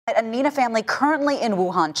A Neenah family currently in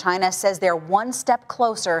Wuhan, China, says they're one step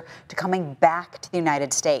closer to coming back to the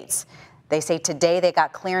United States. They say today they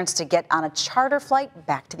got clearance to get on a charter flight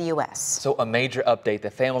back to the U.S. So a major update.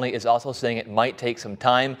 The family is also saying it might take some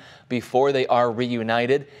time before they are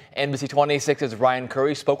reunited. NBC 26's Ryan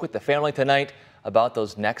Curry spoke with the family tonight about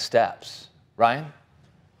those next steps. Ryan?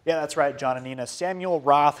 Yeah, that's right, John and Neenah. Samuel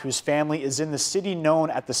Roth, whose family is in the city known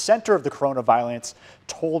at the center of the coronavirus,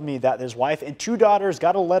 told me that his wife and two daughters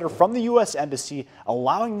got a letter from the U.S. Embassy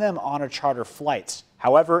allowing them on a charter flight.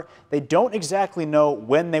 However, they don't exactly know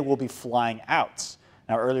when they will be flying out.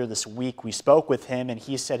 Now, earlier this week, we spoke with him, and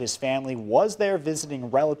he said his family was there visiting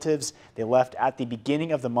relatives. They left at the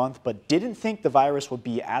beginning of the month, but didn't think the virus would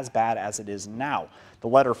be as bad as it is now. The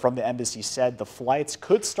letter from the embassy said the flights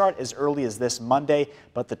could start as early as this Monday,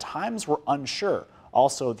 but the times were unsure.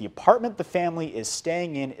 Also, the apartment the family is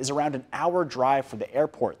staying in is around an hour drive from the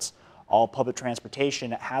airports. All public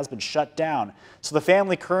transportation has been shut down, so the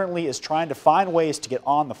family currently is trying to find ways to get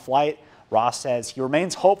on the flight. Ross says he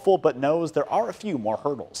remains hopeful, but knows there are a few more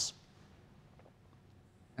hurdles.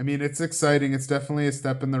 I mean, it's exciting. It's definitely a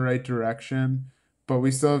step in the right direction, but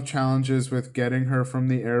we still have challenges with getting her from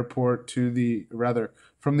the airport to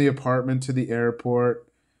from the apartment to the airport.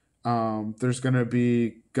 There's going to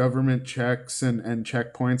be government checks and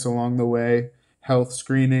checkpoints along the way, health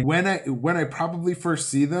screening. When I probably first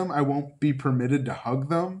see them, I won't be permitted to hug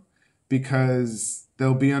them because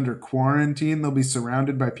they'll be under quarantine. They'll be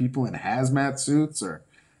surrounded by people in hazmat suits,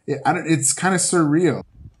 it's kind of surreal.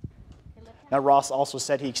 Now, Ross also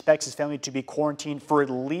said he expects his family to be quarantined for at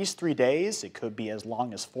least 3 days. It could be as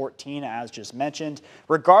long as 14, as just mentioned,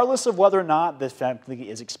 regardless of whether or not the family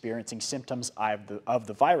is experiencing symptoms of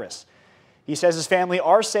the virus. He says his family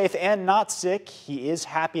are safe and not sick. He is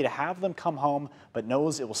happy to have them come home, but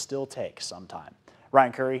knows it will still take some time.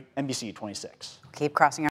 Ryan Curry, NBC 26. Keep crossing our